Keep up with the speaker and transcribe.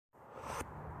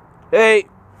hey,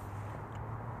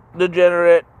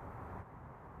 degenerate,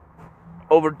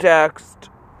 overtaxed,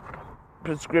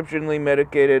 prescriptionally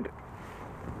medicated,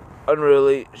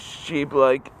 unruly,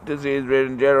 sheep-like,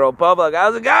 disease-ridden general public.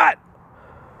 How's it going?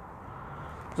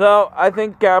 So, I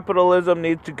think capitalism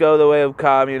needs to go the way of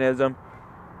communism.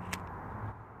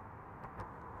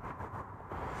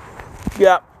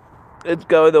 Yeah, it's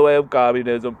going the way of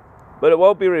communism. But it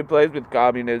won't be replaced with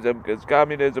communism, because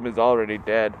communism is already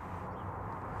dead.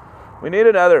 We need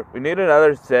another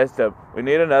system. We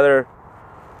need another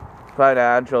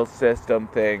financial system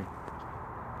thing.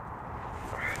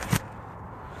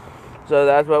 So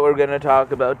that's what we're going to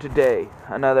talk about today.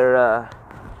 Another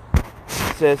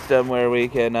system where we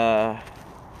can,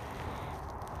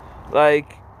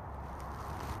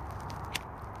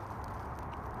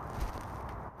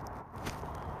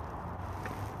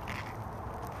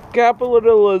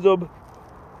 capitalism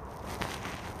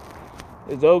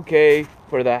is okay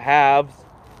for the haves,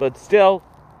 but still,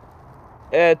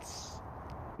 it's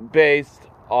based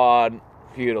on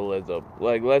feudalism.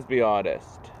 Let's be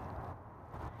honest.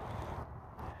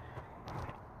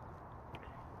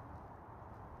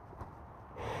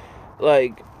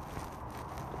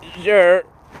 Sure,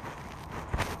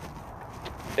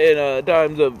 in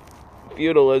times of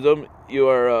feudalism, you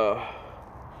are,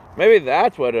 maybe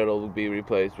that's what it'll be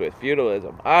replaced with,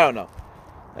 feudalism. I don't know.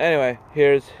 Anyway,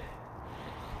 here's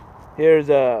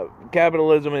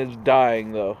capitalism is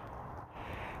dying, though.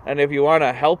 And if you want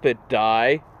to help it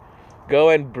die, go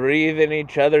and breathe in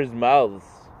each other's mouths.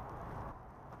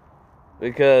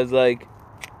 Because,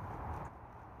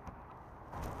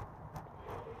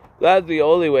 that's the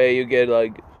only way you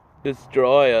can,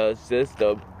 destroy a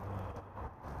system.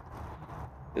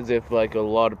 Is if, a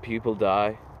lot of people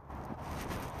die.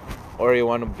 Or you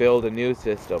want to build a new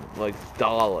system, like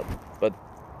Stalin. But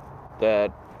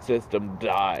that system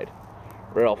died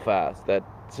real fast. That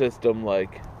system,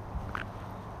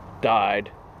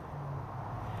 died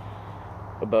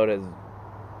about as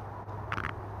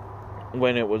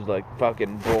when it was,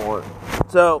 fucking born.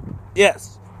 So,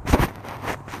 yes.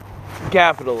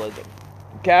 Capitalism.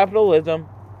 Capitalism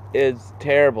is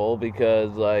terrible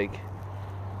because,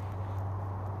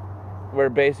 we're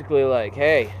basically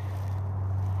hey,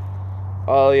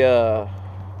 all ya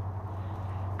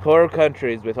poor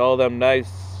countries with all them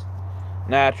nice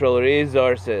natural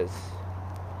resources,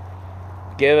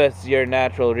 give us your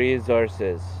natural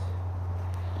resources.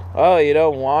 Oh, you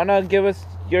don't wanna give us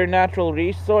your natural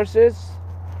resources?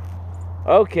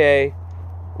 Okay,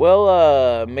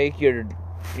 we'll make your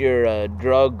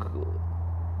drug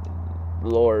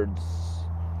lords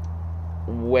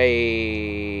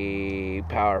way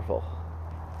powerful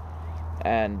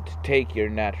and take your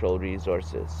natural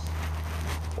resources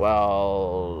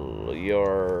while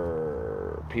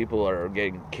your people are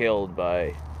getting killed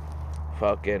by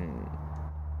fucking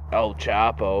El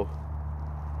Chapo.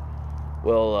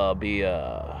 We'll be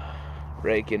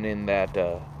raking in that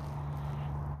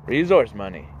resource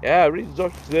money. Yeah,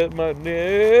 resource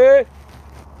money.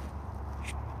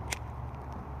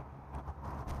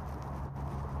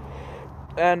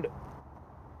 And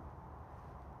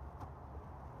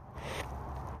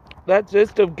that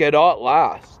system cannot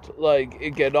last.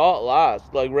 It cannot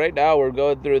last. Right now, we're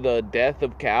going through the death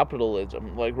of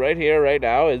capitalism. Right here, right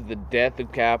now, is the death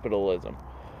of capitalism.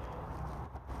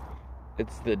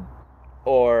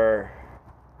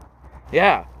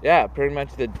 Yeah, pretty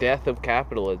much the death of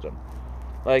capitalism.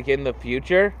 In the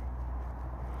future,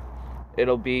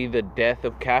 it'll be the death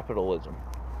of capitalism.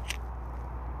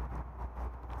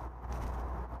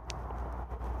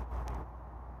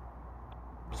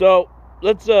 So,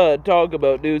 let's talk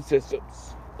about new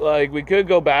systems. We could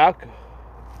go back.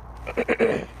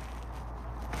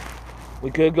 We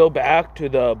could go back to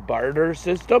the barter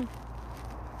system,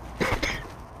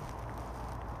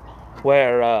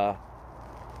 where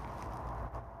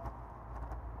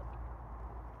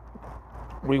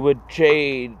we would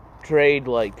trade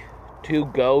 2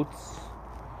 goats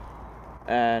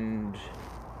and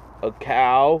a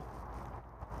cow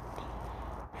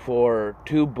for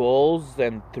 2 bulls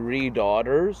and 3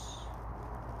 daughters.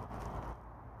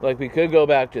 We could go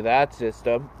back to that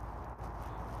system.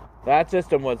 That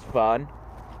system was fun.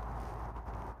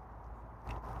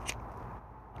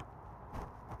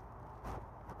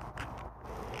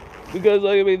 Because,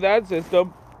 that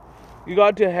system, you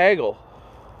got to haggle.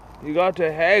 You got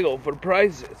to haggle for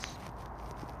prices.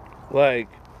 You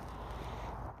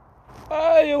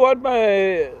want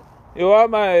my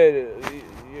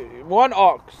 1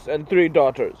 ox and 3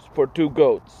 daughters for 2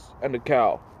 goats and a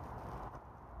cow.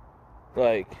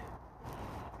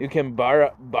 You can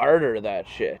barter that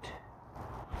shit.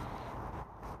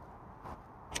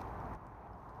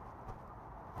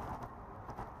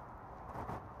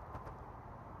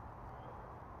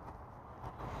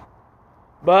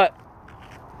 But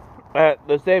at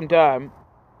the same time,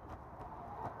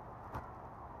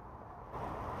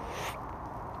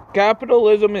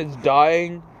 capitalism is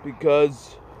dying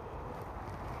because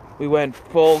we went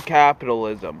full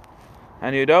capitalism.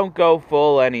 And you don't go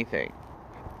full anything.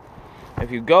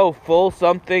 If you go full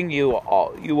something, you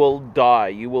will die.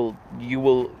 You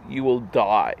will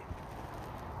die.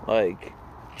 Like,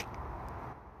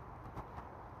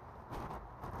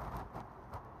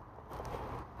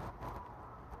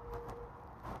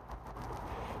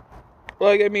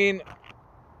 I mean,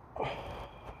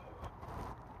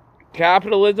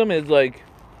 capitalism is like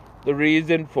the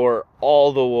reason for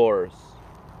all the wars.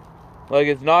 Like,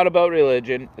 it's not about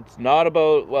religion. It's not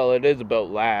about, well, it is about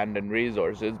land and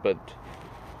resources, but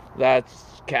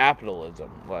that's capitalism.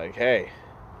 Like, hey,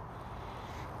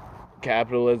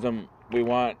 capitalism, we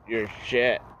want your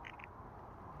shit.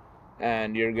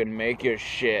 And you're gonna make your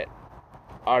shit,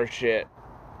 our shit,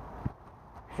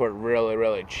 for really,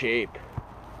 really cheap.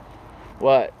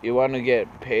 What, you want to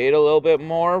get paid a little bit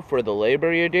more for the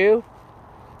labor you do?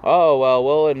 Oh, well,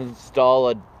 we'll install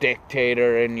a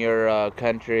dictator in your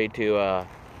country to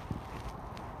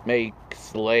make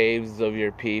slaves of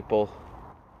your people.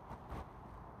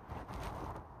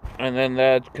 And then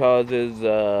that causes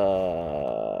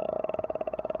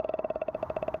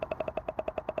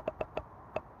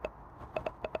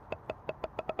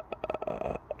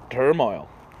turmoil.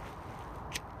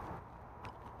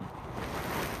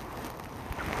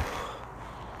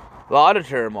 A lot of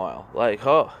turmoil. Like,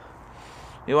 oh,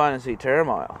 you want to see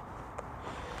turmoil?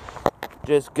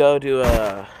 Just go to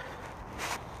a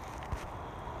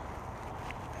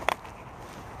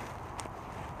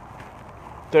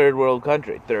third world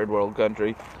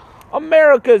country.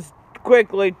 America's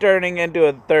quickly turning into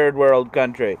a third world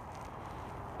country.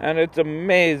 And it's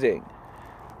amazing.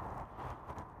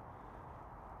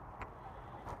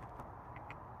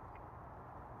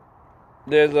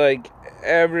 There's like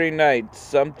every night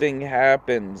something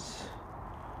happens.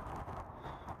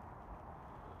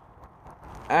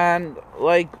 And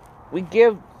like we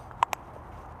give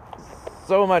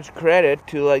so much credit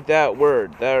to like that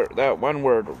word, that one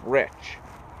word, rich.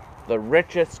 The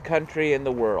richest country in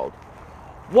the world.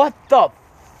 What the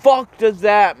fuck does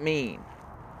that mean?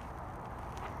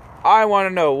 I want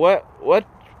to know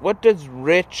what does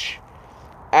rich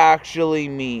actually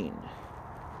mean?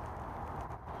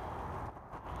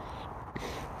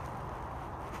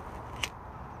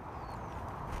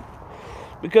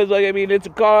 Because like I mean it's a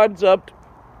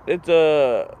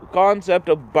concept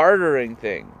of bartering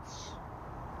things.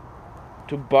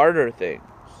 To barter things.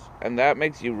 And that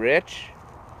makes you rich?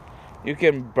 You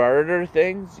can barter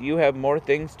things? You have more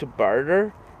things to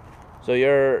barter? So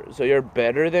you're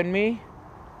better than me?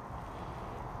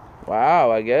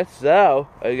 Wow, I guess so.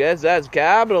 I guess that's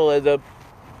capitalism.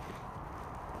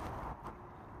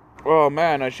 Oh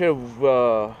man, I should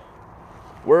have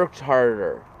worked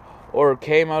harder. Or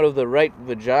came out of the right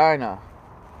vagina.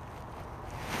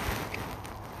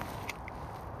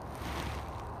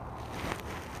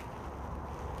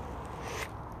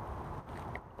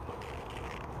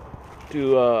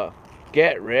 To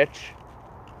get rich.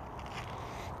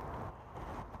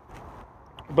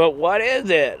 But what is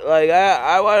it? Like,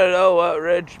 I want to know what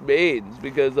rich means.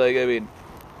 Because, like, I mean,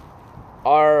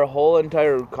 our whole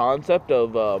entire concept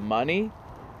of money,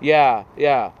 yeah,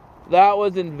 that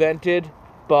was invented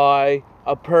by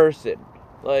a person.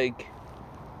 Like,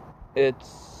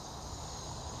 it's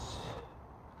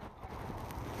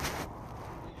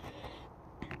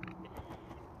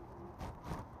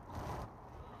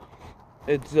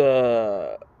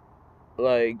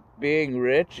like being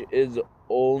rich is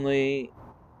only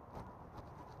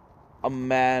a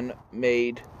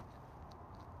man-made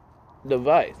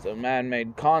device, a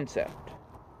man-made concept.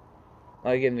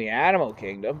 Like in the animal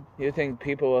kingdom, you think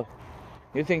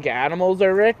animals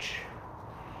are rich?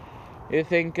 You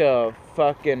think a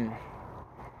fucking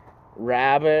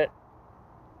rabbit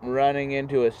running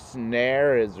into a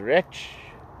snare is rich?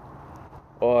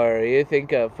 Or you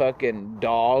think a fucking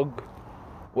dog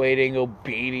waiting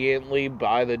obediently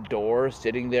by the door,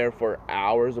 sitting there for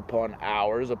hours upon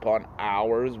hours upon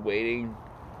hours, waiting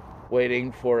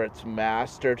for its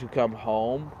master to come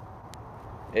home,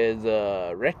 is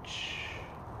rich?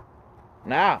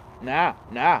 Nah,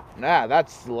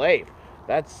 that's slave.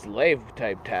 That's slave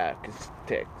type tactics.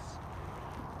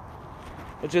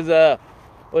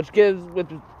 Which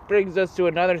brings us to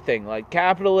another thing. Like,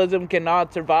 capitalism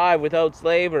cannot survive without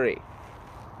slavery.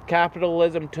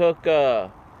 Capitalism took the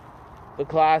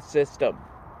class system.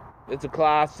 It's a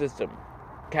class system.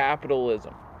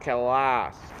 Capitalism.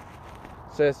 Class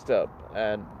system.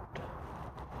 And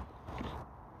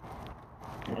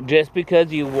Just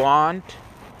because you want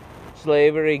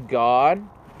slavery gone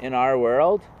in our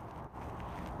world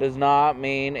does not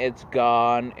mean it's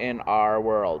gone in our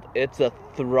world. It's a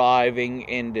thriving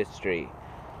industry.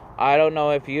 I don't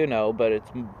know if you know, but it's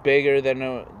bigger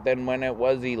than when it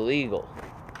was illegal.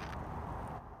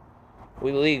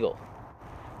 Illegal.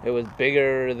 It was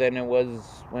bigger than it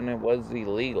was when it was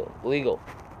illegal. Legal.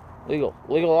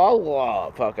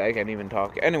 Oh, fuck, I can't even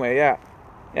talk. Anyway, yeah.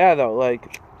 Yeah, though,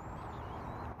 like...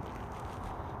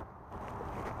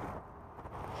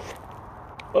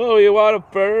 Oh, you want a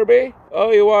Furby?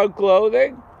 Oh, you want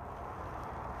clothing?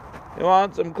 You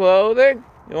want some clothing?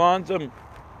 You want some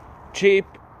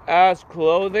cheap-ass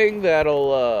clothing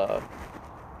that'll,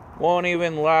 won't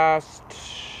even last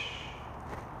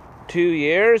 2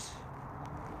 years?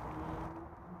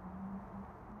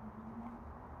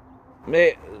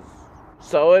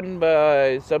 Sewn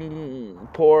by some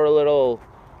poor little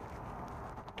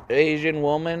Asian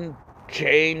woman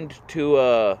chained to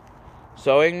a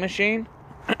sewing machine?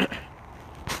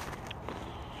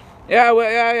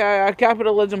 Yeah,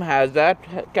 capitalism has that.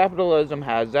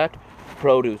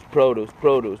 Produce.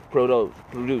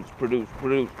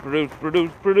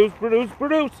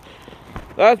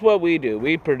 That's what we do.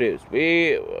 We produce.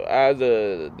 We, as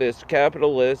this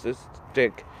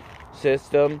capitalistic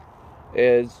system,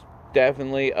 is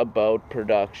definitely about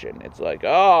production. It's like,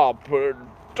 oh,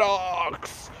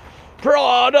 products.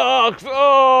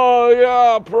 Oh,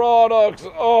 yeah, products.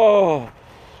 Oh,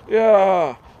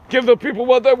 yeah. Give the people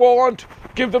what they want.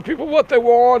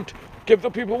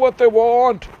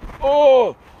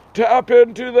 Oh, tap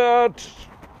into that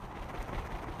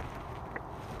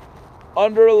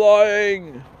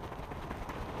underlying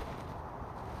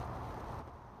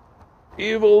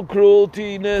evil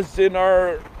crueltiness in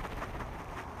our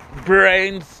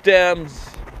brain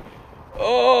stems.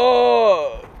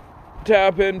 Oh,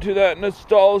 tap into that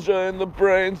nostalgia in the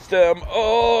brain stem.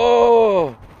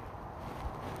 Oh.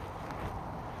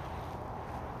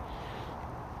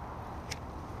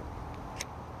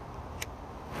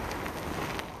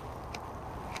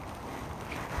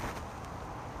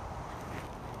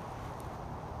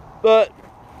 But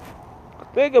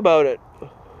think about it.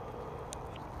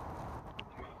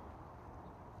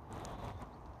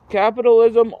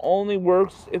 Capitalism only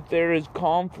works if there is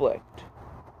conflict.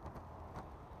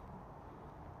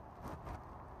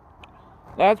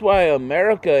 That's why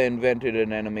America invented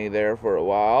an enemy there for a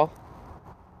while.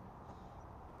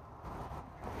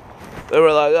 They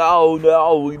were like, oh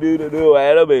no, we need a new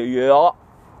enemy, yeah.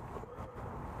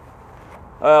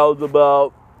 How's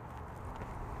about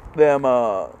them,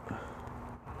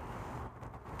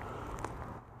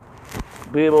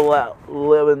 people that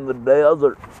live in the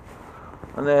desert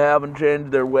and they haven't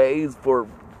changed their ways for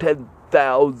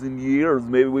 10,000 years.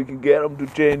 Maybe we can get them to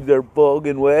change their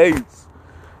fucking ways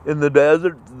in the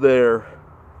desert there.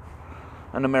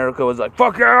 And America was like,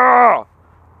 fuck yeah!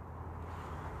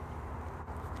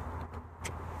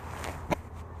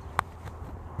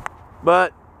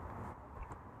 But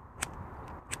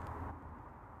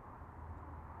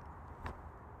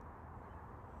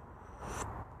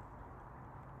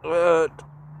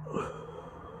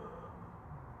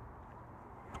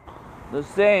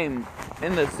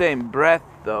in the same breath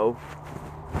though,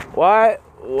 why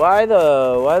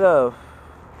the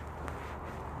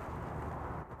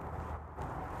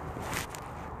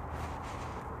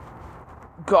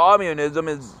communism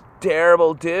is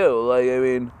terrible too. Like, I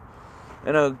mean,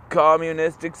 in a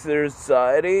communistic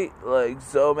society, like,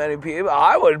 so many people,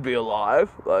 I wouldn't be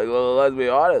alive. Like, let's be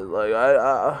honest. Like,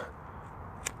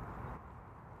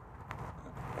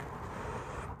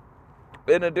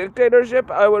 in a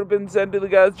dictatorship, I would have been sent to the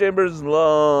gas chambers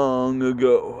long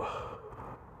ago.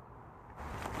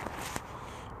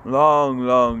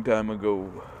 Long time ago.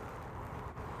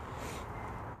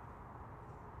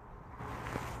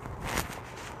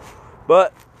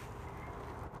 But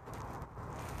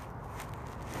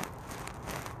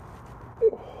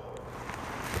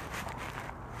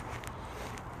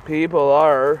people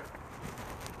are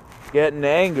getting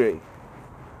angry.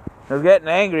 They're getting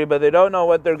angry, but they don't know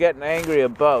what they're getting angry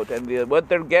about. And what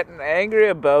they're getting angry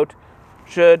about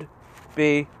should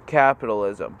be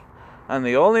capitalism. And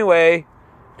the only way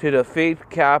to defeat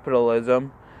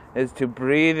capitalism is to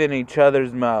breathe in each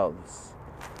other's mouths.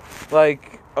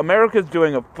 Like, America's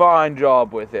doing a fine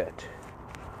job with it.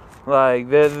 Like,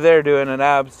 they're doing an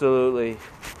absolutely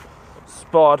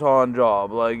spot-on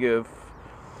job. Like, if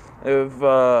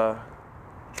the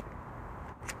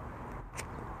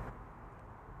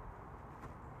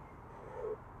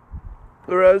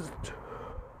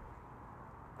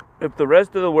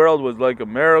rest of the world was like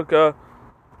America,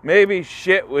 maybe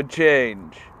shit would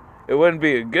change. It wouldn't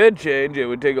be a good change. It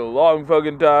would take a long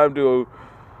fucking time to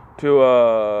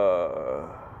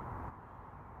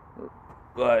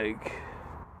like,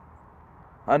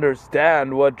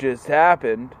 understand what just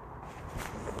happened.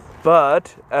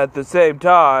 But, at the same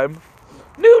time,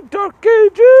 new Dark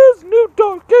Ages! New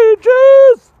Dark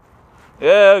Ages!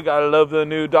 Yeah, gotta love the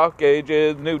new Dark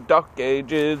Ages, new Dark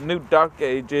Ages, new Dark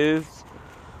Ages.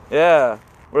 Yeah,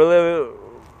 we're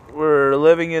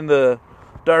living in the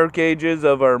Dark Ages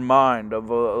of our mind,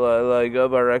 of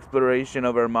our exploration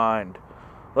of our mind.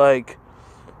 Like,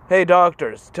 hey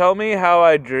doctors, tell me how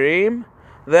I dream,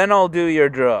 then I'll do your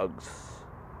drugs.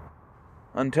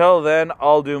 Until then,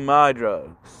 I'll do my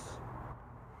drugs.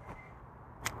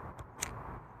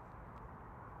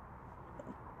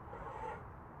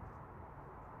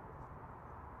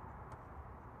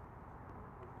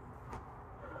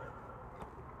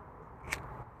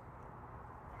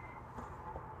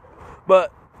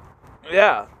 But,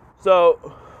 yeah, so,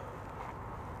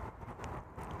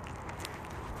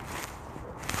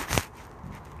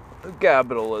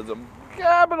 capitalism,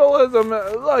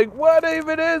 like, what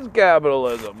even is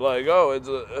capitalism? Like, oh, it's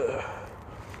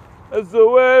the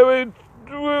way we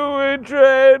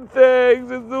trade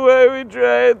things, it's the way we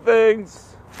trade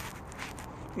things.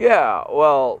 Yeah,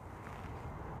 well,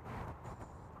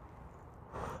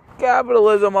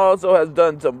 capitalism also has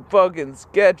done some fucking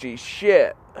sketchy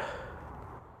shit.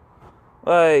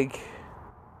 Like,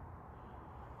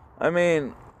 I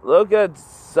mean, look at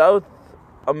South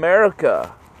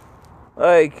America.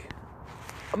 Like,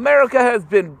 America has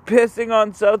been pissing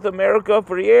on South America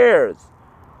for years.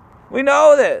 We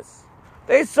know this.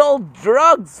 They sold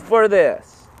drugs for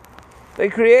this. They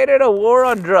created a war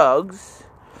on drugs.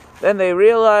 Then they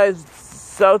realized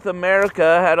South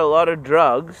America had a lot of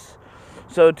drugs.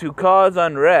 So to cause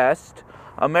unrest,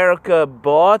 America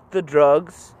bought the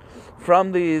drugs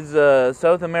from these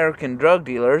South American drug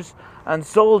dealers and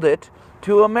sold it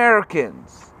to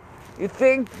Americans. You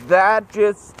think that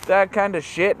kind of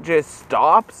shit just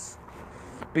stops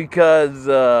because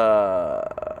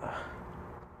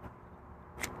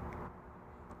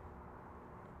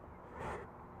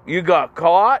you got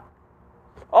caught?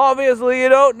 Obviously you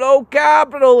don't know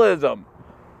capitalism.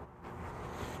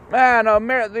 Man,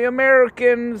 the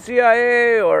American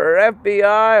CIA or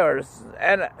FBI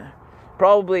and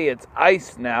probably it's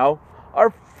ICE now, are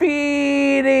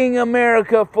feeding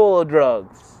America full of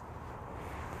drugs.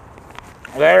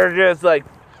 They're just like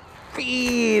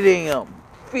feeding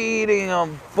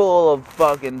them full of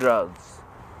fucking drugs.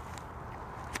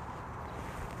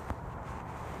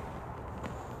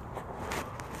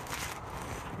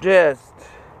 Just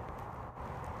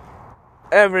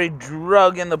every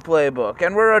drug in the playbook.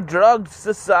 And we're a drug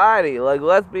society, like,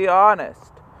 let's be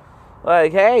honest.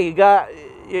 Like, hey,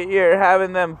 you're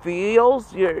having them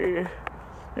feels, you're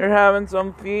having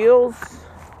some feels,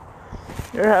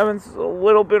 you're having a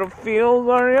little bit of feels,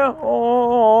 are you?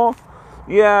 Oh,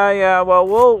 yeah, well,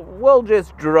 we'll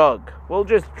just drug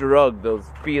those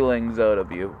feelings out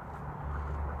of you.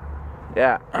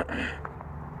 Yeah.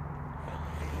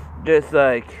 Just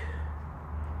like,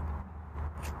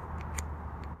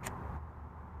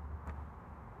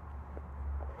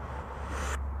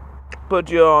 put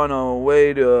you on a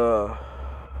way to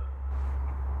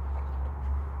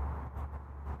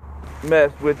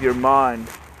mess with your mind.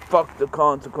 Fuck the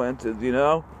consequences, you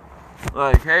know?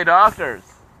 Like, hey doctors,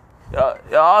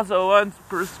 you also once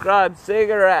prescribed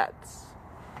cigarettes.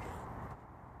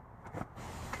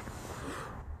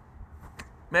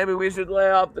 Maybe we should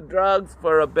lay off the drugs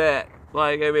for a bit.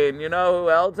 Like, I mean, you know who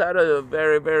else had a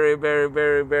very, very, very,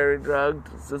 very, very drugged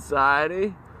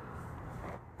society?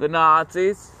 The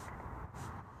Nazis.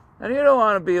 And you don't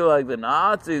want to be like the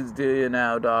Nazis, do you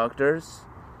now, doctors?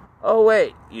 Oh,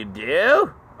 wait, you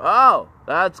do? Oh,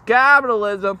 that's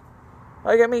capitalism.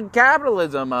 Like, I mean,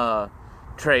 capitalism,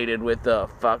 traded with the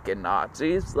fucking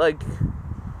Nazis. Like,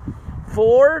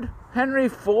 Henry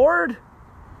Ford?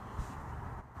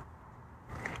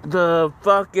 The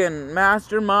fucking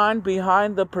mastermind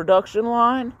behind the production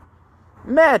line,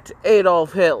 met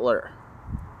Adolf Hitler.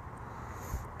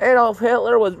 Adolf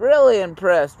Hitler was really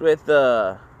impressed with,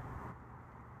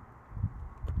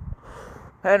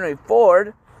 Henry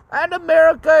Ford and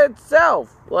America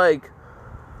itself. Like,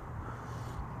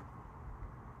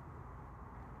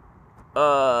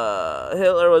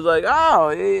 Hitler was like,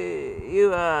 oh, you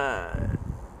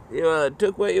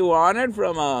took what you wanted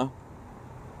from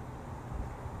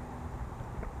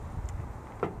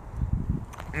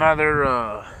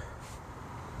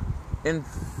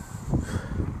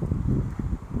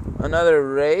another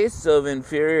race of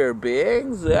inferior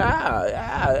beings.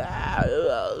 Yeah,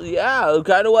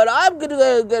 kind of what I'm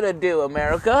gonna do,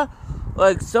 America.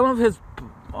 like, some of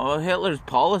Hitler's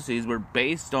policies were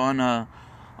based on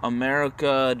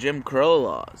America Jim Crow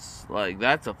laws. Like,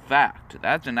 that's a fact.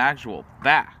 That's an actual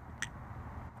fact.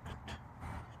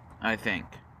 I think.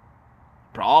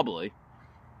 Probably.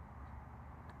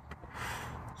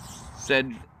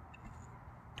 Said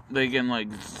they can, like,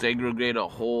 segregate a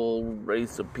whole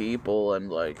race of people, and,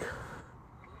 like,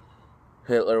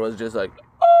 Hitler was just like,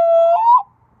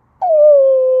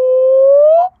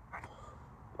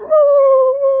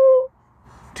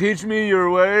 teach me your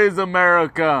ways,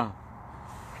 America.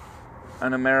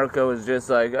 And America was just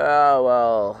like, oh,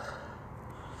 well,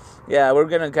 yeah, we're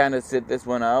gonna kind of sit this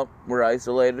one out. We're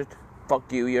isolated.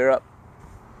 Fuck you, Europe.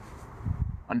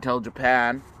 Until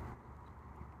Japan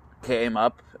came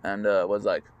up and was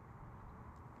like,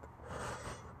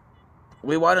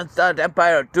 we want to start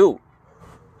Empire too.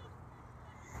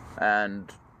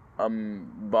 And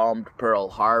bombed Pearl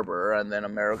Harbor, and then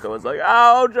America was like,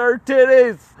 ouch, our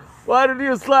titties! Why did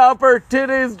you slap our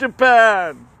titties,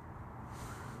 Japan?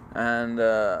 And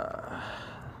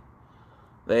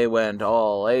they went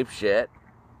all apeshit,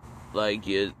 like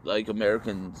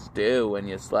Americans do when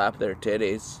you slap their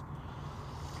titties.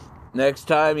 Next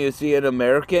time you see an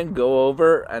American, go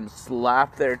over and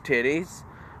slap their titties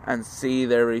and see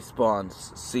their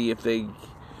response. See if they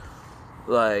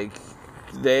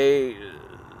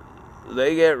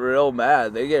get real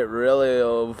mad. They get really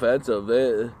offensive.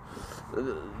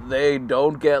 They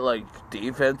don't get, like,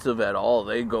 defensive at all.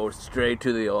 They go straight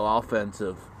to the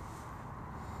offensive.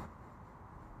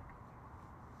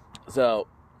 So,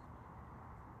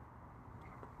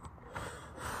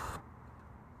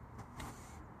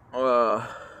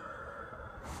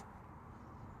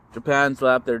 Japan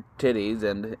slapped their titties,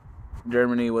 and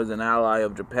Germany was an ally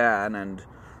of Japan, and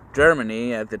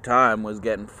Germany at the time was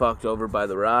getting fucked over by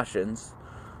the Russians,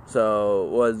 so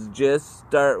was just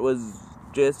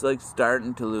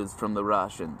starting to lose from the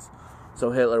Russians. So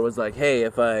Hitler was like, hey,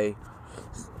 if I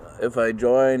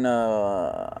join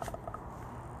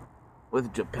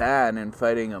with Japan in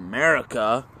fighting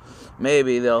America,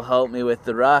 maybe they'll help me with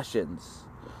the Russians.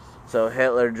 So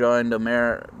Hitler joined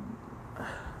America,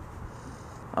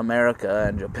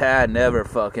 and Japan never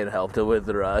fucking helped him with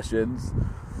the Russians.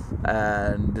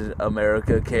 And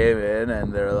America came in,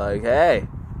 and they're like, hey,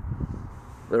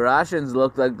 the Russians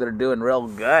look like they're doing real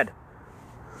good.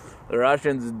 The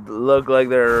Russians look like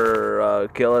they're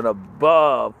killing a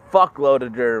fuckload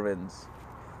of Germans.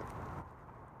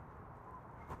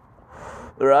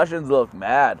 The Russians look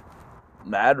mad.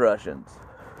 Mad Russians.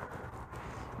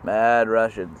 Mad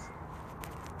Russians.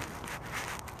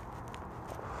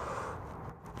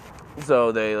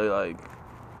 So they we're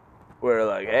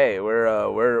like, hey,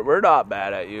 we're not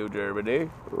mad at you, Germany.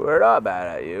 We're not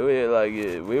mad at you.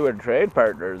 We were trade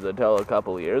partners until a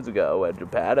couple of years ago when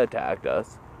Japan attacked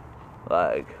us.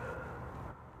 Like,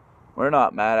 we're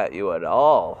not mad at you at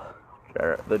all,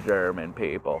 the German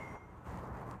people,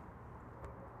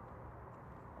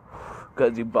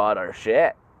 because you bought our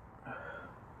shit,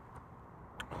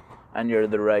 and you're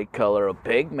the right color of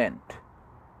pigment.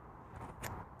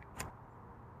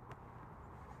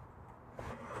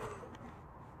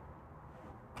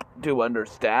 To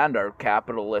understand our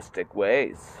capitalistic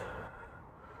ways,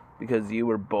 because you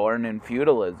were born in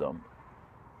feudalism.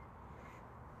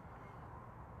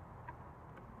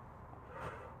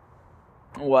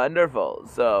 Wonderful.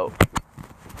 So,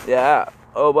 yeah.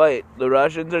 Oh, wait. The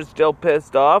Russians are still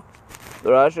pissed off?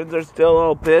 The Russians are still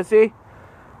all pissy?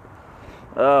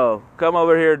 Oh, come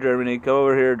over here, Germany. Come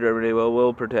over here, Germany. Well,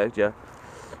 we'll protect you.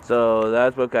 So,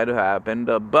 that's what kind of happened.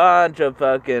 A bunch of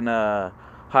fucking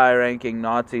high-ranking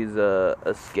Nazis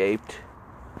escaped.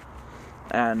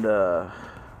 And,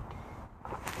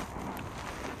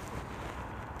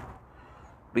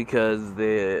 because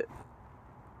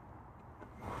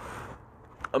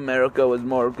America was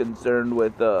more concerned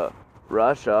with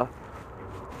Russia,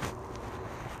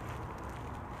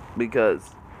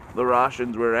 because the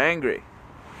Russians were angry.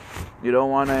 You don't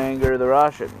want to anger the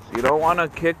Russians. You don't want to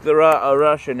kick a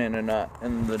Russian in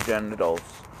the genitals.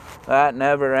 That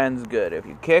never ends good. If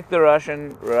you kick a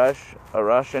Russian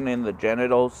in the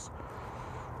genitals,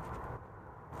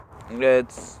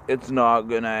 it's not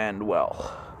gonna end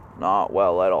well. Not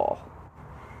well at all.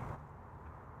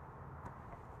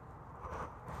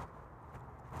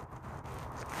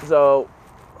 So,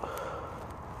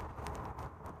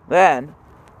 then,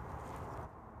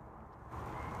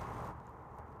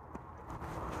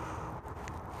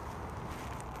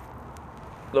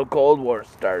 the Cold War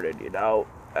started,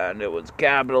 and it was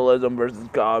capitalism versus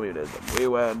communism. We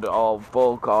went all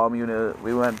full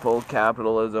we went full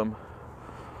capitalism,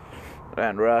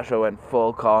 and Russia went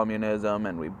full communism,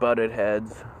 and we butted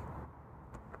heads.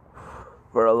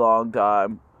 for a long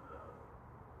time.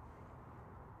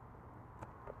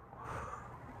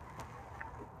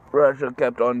 Russia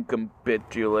kept on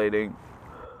capitulating,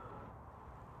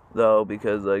 though,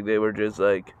 because they were just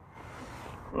like,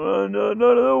 oh, no,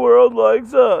 none of the world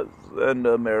likes us, and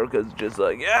America's just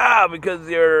like, yeah, because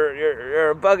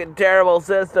you're a fucking terrible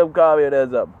system,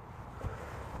 communism.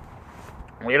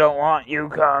 We don't want you,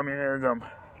 communism.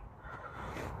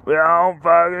 We don't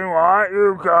fucking want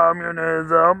you,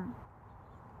 communism.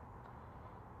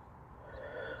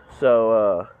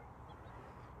 So,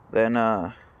 then,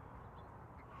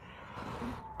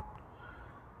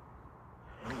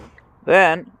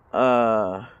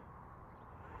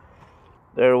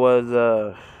 there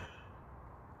was,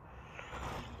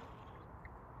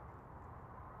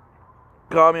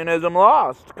 communism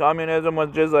lost. Communism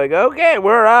was just like, okay,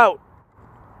 we're out.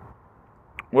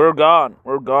 We're gone.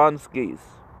 We're gone skis.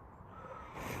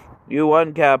 You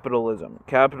won capitalism.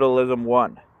 Capitalism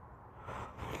won.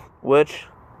 Which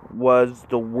was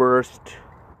the worst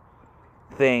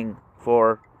thing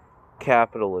for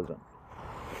capitalism.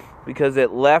 Because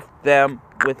it left them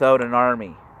without an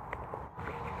army.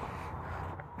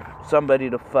 Somebody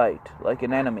to fight, like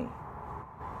an enemy.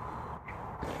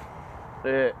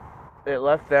 It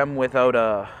left them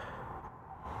without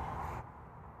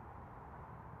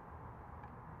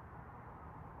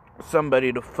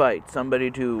somebody to fight, somebody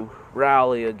to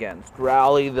rally against.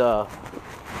 Rally the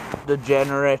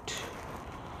degenerate,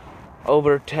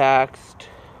 overtaxed,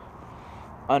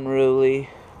 unruly,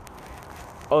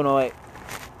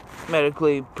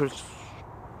 medically,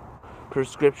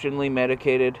 prescriptionally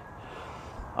medicated,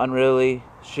 unruly,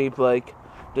 sheep-like,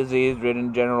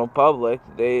 disease-ridden general public.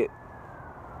 They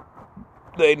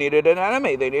needed an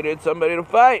enemy. They needed somebody to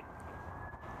fight.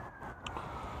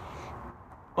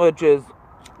 Which is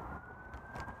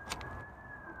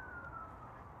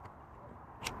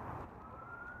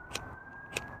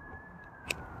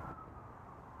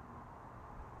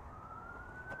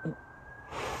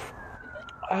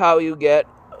how you get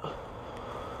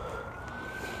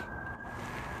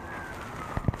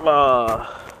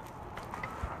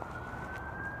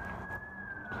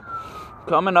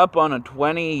coming up on a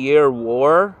 20-year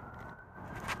war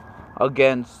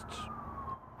against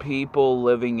people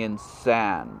living in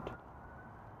sand.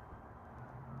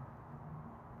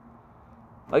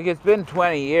 It's been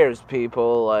 20 years,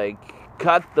 people.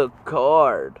 Cut the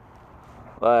cord.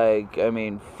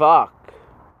 Fuck.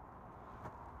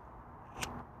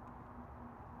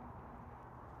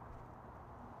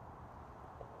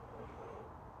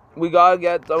 We gotta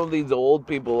get some of these old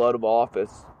people out of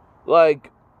office.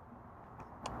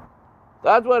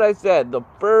 That's what I said the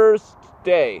first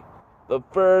day. The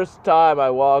first time I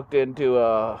walked into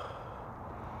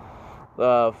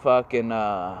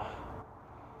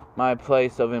my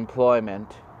place of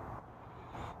employment.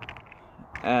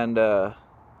 And there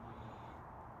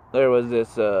was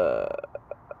this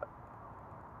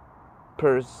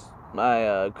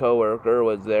my coworker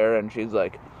was there, and she's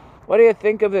like, what do you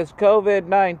think of this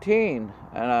COVID-19?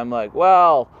 And I'm like,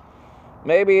 well,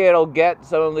 maybe it'll get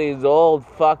some of these old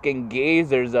fucking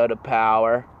geezers out of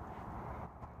power.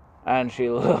 And she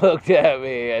looked at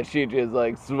me and she just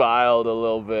smiled a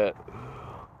little bit.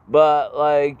 But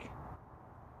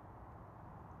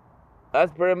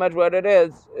that's pretty much what it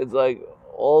is. It's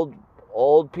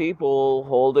old people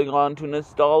holding on to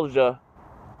nostalgia.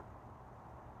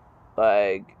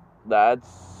 That's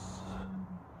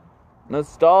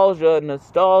nostalgia.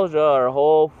 Our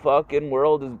whole fucking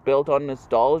world is built on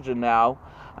nostalgia now.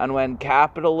 And when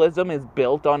capitalism is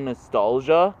built on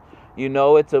nostalgia, you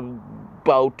know it's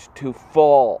about to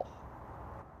fall.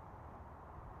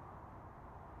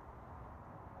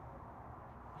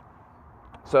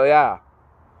 So yeah.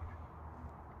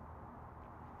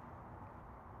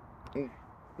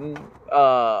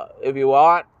 If you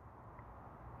want,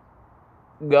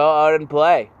 go out and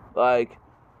play.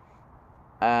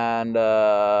 And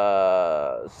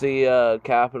see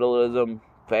capitalism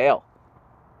fail.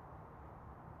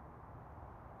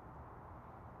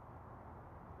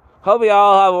 Hope you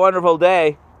all have a wonderful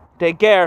day. Take care.